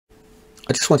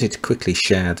I just wanted to quickly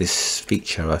share this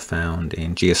feature I found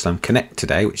in GeoSLAM Connect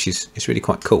today, which is really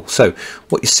quite cool. So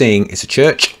what you're seeing is a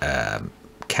church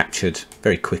captured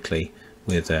very quickly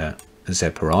with a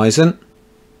Z horizon.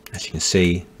 As you can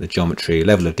see, the geometry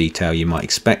level of detail you might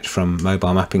expect from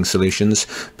mobile mapping solutions,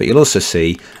 but you'll also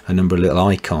see a number of little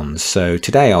icons. So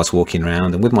today I was walking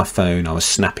around and with my phone I was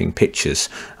snapping pictures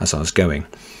as I was going,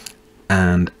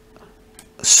 and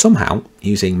somehow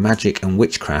using magic and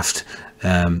witchcraft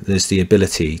there's the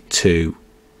ability to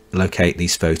locate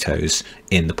these photos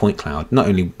in the point cloud, not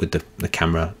only with the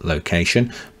camera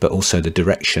location but also the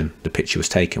direction the picture was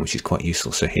taken, which is quite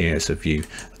useful. So here's a view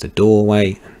of the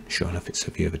doorway. Sure enough, it's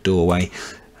a view of a doorway.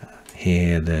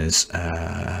 Here there's what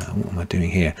am I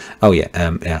doing here? Oh yeah,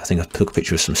 I think I took a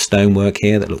picture of some stonework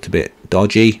here that looked a bit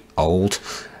dodgy, old.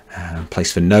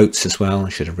 Place for notes as well. I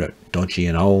should have wrote dodgy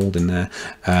and old in there,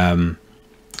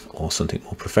 or something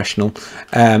more professional.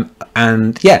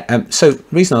 And yeah, so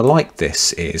the reason I like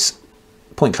this is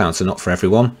point clouds are not for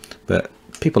everyone, but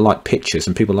people like pictures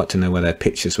and people like to know where their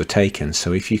pictures were taken.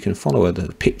 So if you can follow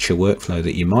the picture workflow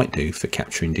that you might do for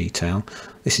capturing detail,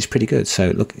 this is pretty good.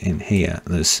 So look in here,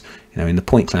 there's, in the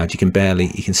point cloud you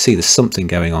can see there's something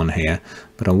going on here,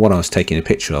 but on what I was taking a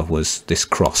picture of was this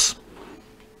cross.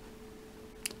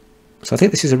 So I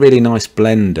think this is a really nice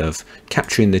blend of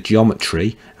capturing the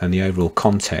geometry and the overall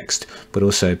context, but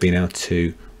also being able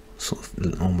to sort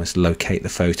of almost locate the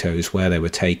photos where they were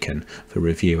taken for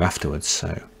review afterwards.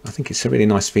 So I think it's a really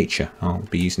nice feature. I'll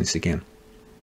be using this again.